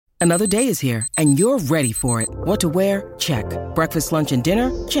Another day is here, and you're ready for it. What to wear? Check. Breakfast, lunch, and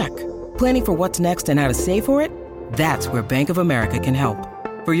dinner? Check. Planning for what's next and how to save for it? That's where Bank of America can help.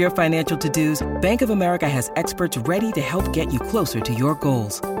 For your financial to-dos, Bank of America has experts ready to help get you closer to your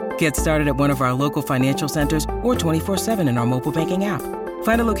goals. Get started at one of our local financial centers or 24/7 in our mobile banking app.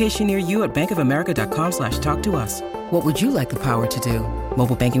 Find a location near you at bankofamerica.com/talktous. What would you like the power to do?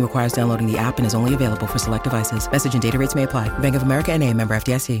 Mobile banking requires downloading the app and is only available for select devices. Message and data rates may apply. Bank of America NA, member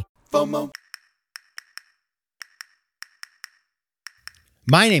FDIC. FOMO.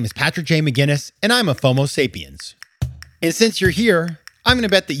 My name is Patrick J. McGinnis, and I'm a FOMO sapiens. And since you're here, I'm going to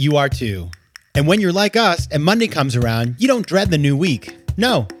bet that you are too. And when you're like us and Monday comes around, you don't dread the new week.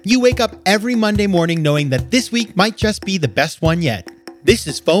 No, you wake up every Monday morning knowing that this week might just be the best one yet. This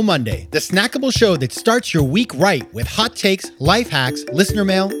is FOMO Monday, the snackable show that starts your week right with hot takes, life hacks, listener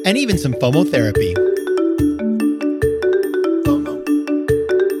mail, and even some FOMO therapy.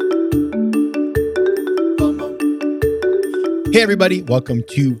 Hey everybody, welcome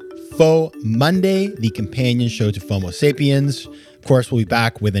to FOMO Monday, the companion show to FOMO Sapiens. Of course, we'll be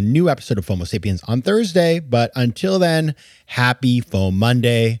back with a new episode of FOMO Sapiens on Thursday, but until then, happy FOMO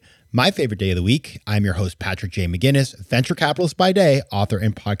Monday, my favorite day of the week. I'm your host, Patrick J. McGinnis, venture capitalist by day, author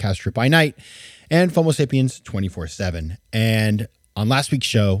and podcaster by night, and FOMO Sapiens 24/7. And on last week's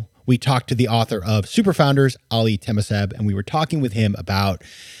show, we talked to the author of Super Founders, Ali Temeseb, and we were talking with him about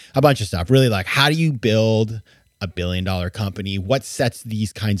a bunch of stuff, really like how do you build a billion-dollar company? What sets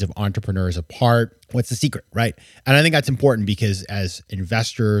these kinds of entrepreneurs apart? What's the secret, right? And I think that's important because as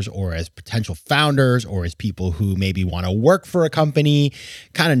investors or as potential founders or as people who maybe want to work for a company,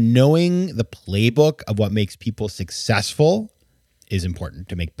 kind of knowing the playbook of what makes people successful is important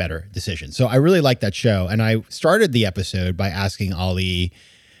to make better decisions. So I really like that show. And I started the episode by asking Ali,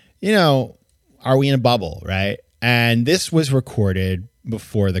 are we in a bubble, right? And this was recorded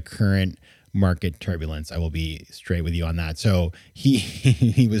before the current market turbulence. I will be straight with you on that. So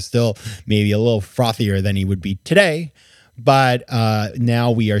he was still maybe a little frothier than he would be today, but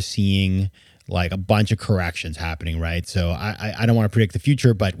now we are seeing like a bunch of corrections happening, right? So I don't want to predict the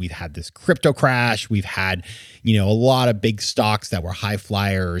future, but we've had this crypto crash. We've had, a lot of big stocks that were high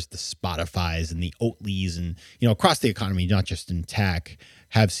flyers, the Spotifys and the Oatlys and, across the economy, not just in tech,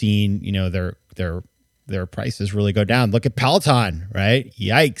 have seen, their prices really go down. Look at Peloton, right?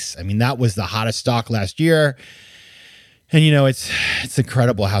 Yikes. I mean, that was the hottest stock last year. And, it's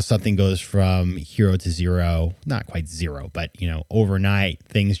incredible how something goes from hero to zero, not quite zero, but, overnight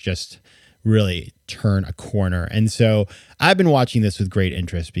things just really turn a corner. And so I've been watching this with great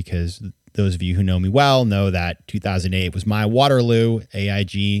interest because those of you who know me well know that 2008 was my Waterloo.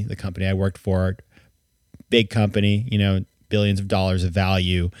 AIG, the company I worked for, big company, billions of dollars of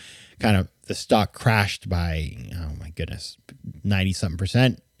value, kind of the stock crashed by,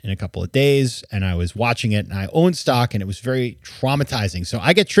 90-something% in a couple of days. And I was watching it and I owned stock and it was very traumatizing. So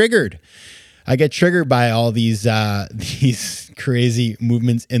I get triggered. By all these crazy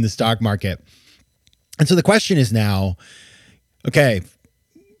movements in the stock market. And so the question is now, okay,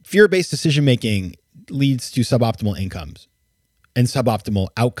 fear-based decision-making leads to suboptimal incomes and suboptimal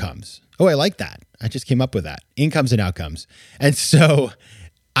outcomes. Oh, I like that. I just came up with that. Incomes and outcomes. And so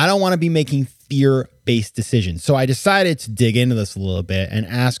I don't want to be making fear-based decisions. So I decided to dig into this a little bit and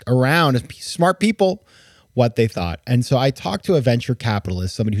ask around smart people what they thought. And so I talked to a venture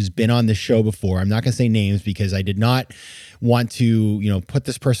capitalist, somebody who's been on this show before. I'm not going to say names because I did not want to, put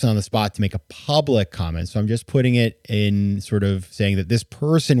this person on the spot to make a public comment. So I'm just putting it in sort of saying that this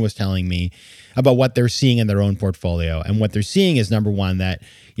person was telling me about what they're seeing in their own portfolio. And what they're seeing is, number one, that,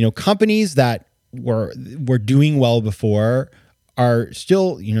 companies that were doing well before are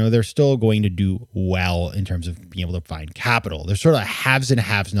still, they're still going to do well in terms of being able to find capital. There's sort of haves and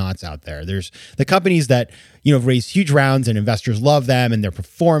have-nots out there. There's the companies that, have raised huge rounds and investors love them and they're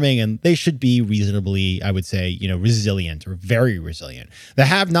performing and they should be reasonably, I would say, resilient or very resilient. The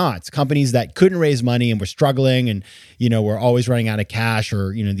have-nots, companies that couldn't raise money and were struggling and, were always running out of cash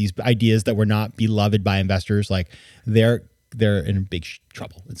or, these ideas that were not beloved by investors, like they're in big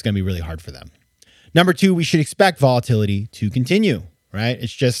trouble. It's going to be really hard for them. Number two, we should expect volatility to continue, right?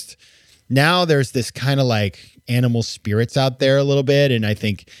 It's just now there's this kind of like animal spirits out there a little bit. And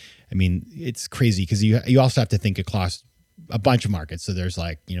it's crazy because you also have to think across a bunch of markets. So there's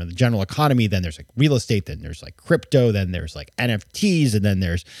like, the general economy, then there's like real estate, then there's like crypto, then there's like NFTs, and then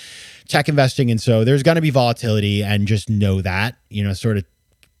there's tech investing. And so there's going to be volatility, and just know that, sort of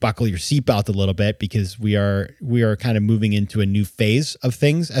buckle your seatbelt a little bit because we are kind of moving into a new phase of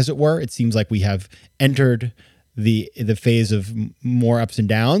things, as it were. It seems like we have entered the phase of more ups and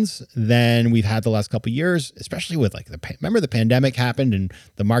downs than we've had the last couple of years, especially with like remember the pandemic happened and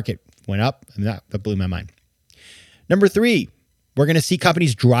the market went up, and that blew my mind. Number 3, we're going to see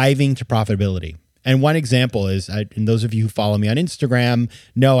companies driving to profitability. And one example is, and those of you who follow me on Instagram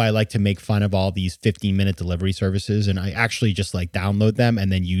know I like to make fun of all these 15-minute delivery services, and I actually just like download them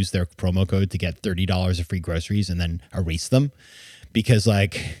and then use their promo code to get $30 of free groceries and then erase them because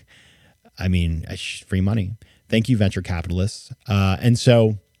free money. Thank you, venture capitalists. And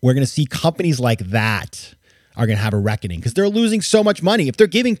so we're going to see companies like that are going to have a reckoning because they're losing so much money. If they're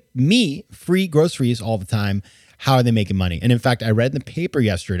giving me free groceries all the time, how are they making money? And in fact, I read in the paper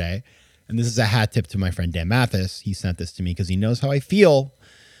yesterday, and this is a hat tip to my friend Dan Mathis. He sent this to me because he knows how I feel,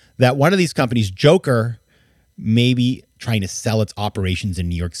 that one of these companies, Joker, may be trying to sell its operations in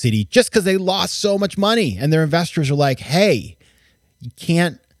New York City just because they lost so much money. And their investors are like, hey, you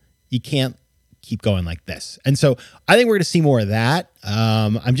can't keep going like this. And so I think we're going to see more of that.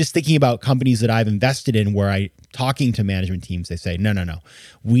 I'm just thinking about companies that I've invested in where talking to management teams, they say, no,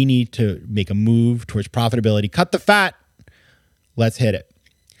 we need to make a move towards profitability, cut the fat. Let's hit it.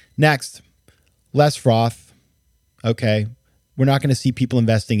 Next, less froth. Okay. We're not going to see people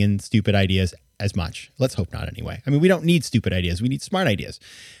investing in stupid ideas as much. Let's hope not anyway. I mean, we don't need stupid ideas. We need smart ideas.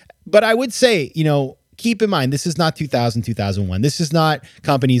 But I would say, keep in mind, this is not 2001. This is not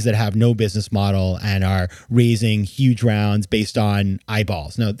companies that have no business model and are raising huge rounds based on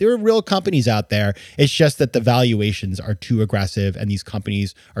eyeballs. No, there are real companies out there. It's just that the valuations are too aggressive and these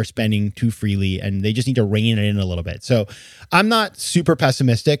companies are spending too freely and they just need to rein it in a little bit. So I'm not super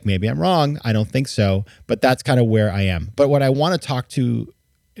pessimistic. Maybe I'm wrong. I don't think so. But that's kind of where I am. But what I want to talk to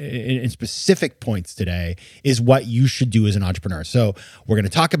in specific points today is what you should do as an entrepreneur. So we're going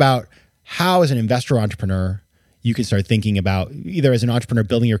to talk about how, as an investor or entrepreneur, you can start thinking about either as an entrepreneur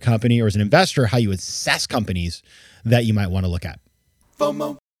building your company or as an investor, how you assess companies that you might want to look at.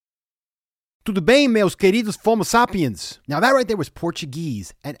 FOMO. Tudo bem, meus queridos FOMO sapiens? Now that right there was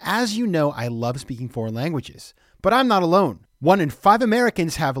Portuguese. And as you know, I love speaking foreign languages. But I'm not alone. 1 in 5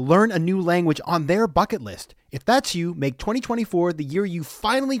 Americans have learned a new language on their bucket list. If that's you, make 2024 the year you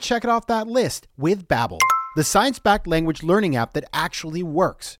finally check it off that list with Babbel, the science-backed language learning app that actually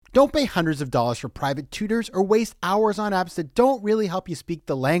works. Don't pay hundreds of dollars for private tutors or waste hours on apps that don't really help you speak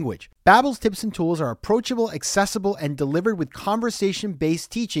the language. Babbel's tips and tools are approachable, accessible, and delivered with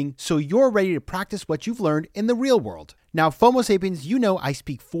conversation-based teaching so you're ready to practice what you've learned in the real world. Now, FOMO Sapiens, you know I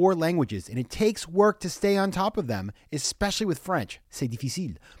speak 4 languages, and it takes work to stay on top of them, especially with French. C'est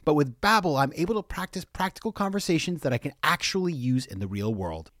difficile. But with Babbel, I'm able to practice practical conversations that I can actually use in the real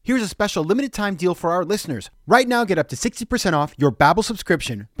world. Here's a special limited-time deal for our listeners. Right now, get up to 60% off your Babbel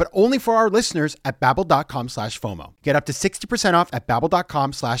subscription, but only for our listeners at Babbel.com/FOMO. Get up to 60% off at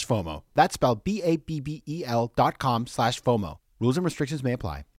Babbel.com/FOMO. That's spelled BABBEL.com/FOMO. Rules and restrictions may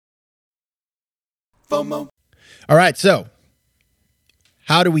apply. FOMO. All right, so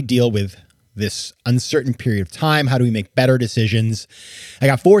how do we deal with this uncertain period of time? How do we make better decisions? I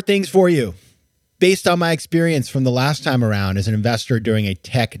got 4 things for you. Based on my experience from the last time around as an investor during a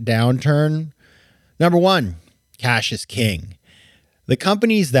tech downturn. Number 1, cash is king. The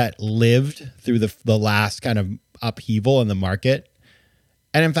companies that lived through the last kind of upheaval in the market,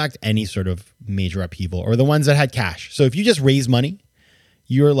 and in fact, any sort of major upheaval, are the ones that had cash. So if you just raise money,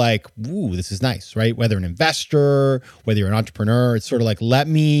 you're like, ooh, this is nice, right? Whether an investor, whether you're an entrepreneur, it's sort of like, let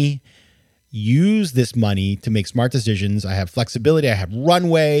me use this money to make smart decisions. I have flexibility. I have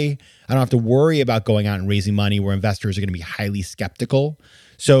runway. I don't have to worry about going out and raising money where investors are going to be highly skeptical.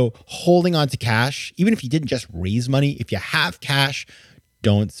 So holding on to cash, even if you didn't just raise money, if you have cash,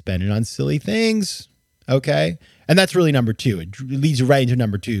 don't spend it on silly things, okay? And that's really number 2. It leads you right into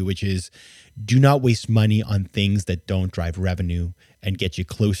number 2, which is do not waste money on things that don't drive revenue and get you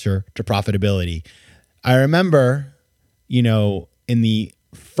closer to profitability. I remember, in the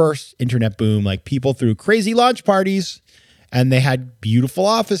first internet boom, like people threw crazy launch parties and they had beautiful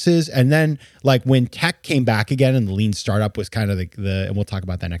offices. And then like when tech came back again and the lean startup was kind of the and we'll talk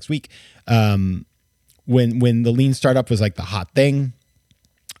about that next week. When the lean startup was like the hot thing,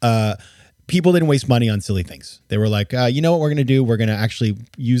 people didn't waste money on silly things. They were like, you know what we're going to do? We're going to actually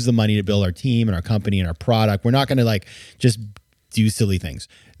use the money to build our team and our company and our product. We're not going to like just do silly things.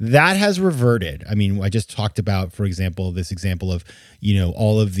 That has reverted. I mean, I just talked about, for example, this example of,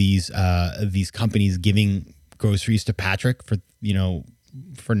 all of these companies giving groceries to Patrick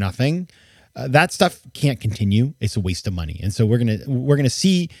for nothing. That stuff can't continue. It's a waste of money. And so we're going to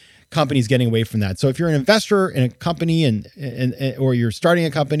see companies getting away from that. So if you're an investor in a company and or you're starting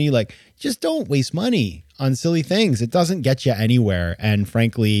a company, like just don't waste money on silly things. It doesn't get you anywhere. And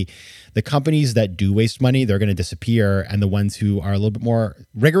frankly, the companies that do waste money, they're going to disappear. And the ones who are a little bit more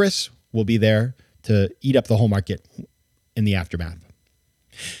rigorous will be there to eat up the whole market in the aftermath.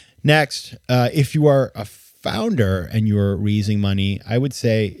 Next, if you are a founder and you're raising money, I would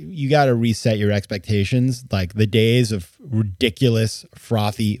say you got to reset your expectations. Like the days of ridiculous,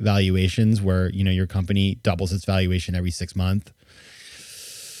 frothy valuations where, your company doubles its valuation every 6 months.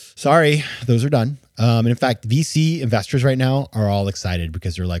 Sorry, those are done. And in fact, VC investors right now are all excited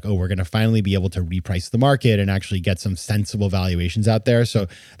because they're like, oh, we're going to finally be able to reprice the market and actually get some sensible valuations out there. So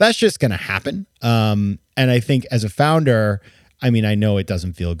that's just going to happen. And I think as a founder, I know it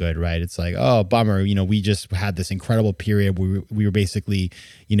doesn't feel good, right? It's like, oh, bummer. We just had this incredible period where we were basically,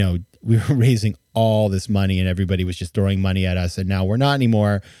 we were raising all this money and everybody was just throwing money at us. And now we're not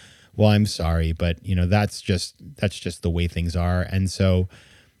anymore. Well, I'm sorry, but that's just the way things are. And so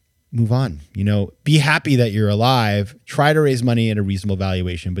move on, be happy that you're alive, try to raise money at a reasonable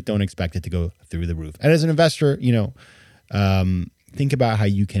valuation, but don't expect it to go through the roof. And as an investor, think about how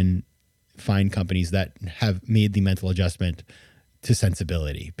you can find companies that have made the mental adjustment to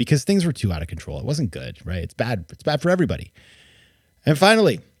sensibility, because things were too out of control. It wasn't good, right? It's bad. It's bad for everybody. And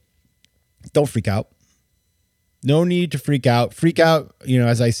finally, don't freak out. No need to freak out. Freak out,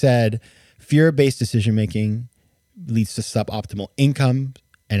 as I said, fear-based decision-making leads to suboptimal income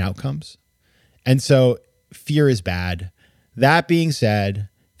and outcomes. And so fear is bad. That being said,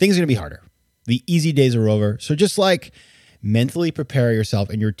 things are going to be harder. The easy days are over. So just like mentally prepare yourself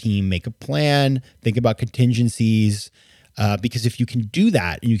and your team, make a plan, think about contingencies, because if you can do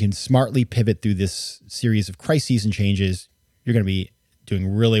that and you can smartly pivot through this series of crises and changes, you're going to be doing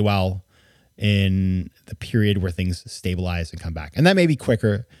really well in the period where things stabilize and come back. And that may be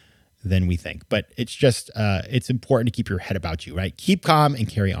quicker than we think, but it's just, it's important to keep your head about you, right? Keep calm and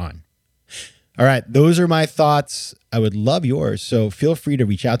carry on. All right, those are my thoughts. I would love yours. So feel free to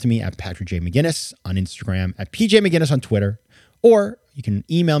reach out to me at Patrick J. McGinnis on Instagram, at PJ McGinnis on Twitter, or you can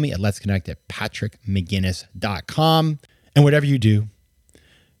email me at letsconnect@patrickmcginnis.com. And whatever you do,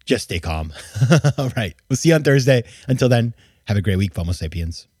 just stay calm. All right, we'll see you on Thursday. Until then, have a great week, FOMO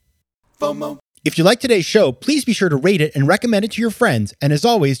Sapiens. FOMO. If you like today's show, please be sure to rate it and recommend it to your friends. And as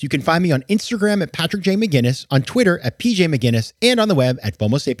always, you can find me on Instagram at Patrick J. McGinnis, on Twitter at PJ McGinnis, and on the web at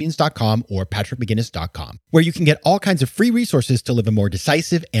FOMOSapiens.com or PatrickMcGinnis.com, where you can get all kinds of free resources to live a more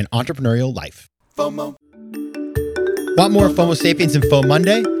decisive and entrepreneurial life. FOMO. Want more FOMO Sapiens and FOMO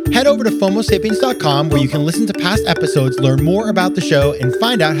Monday? Head over to FOMOSapiens.com, where you can listen to past episodes, learn more about the show, and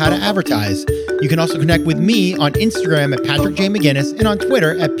find out how to advertise. You can also connect with me on Instagram at Patrick J. McGinnis and on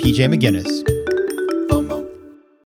Twitter at PJ McGinnis.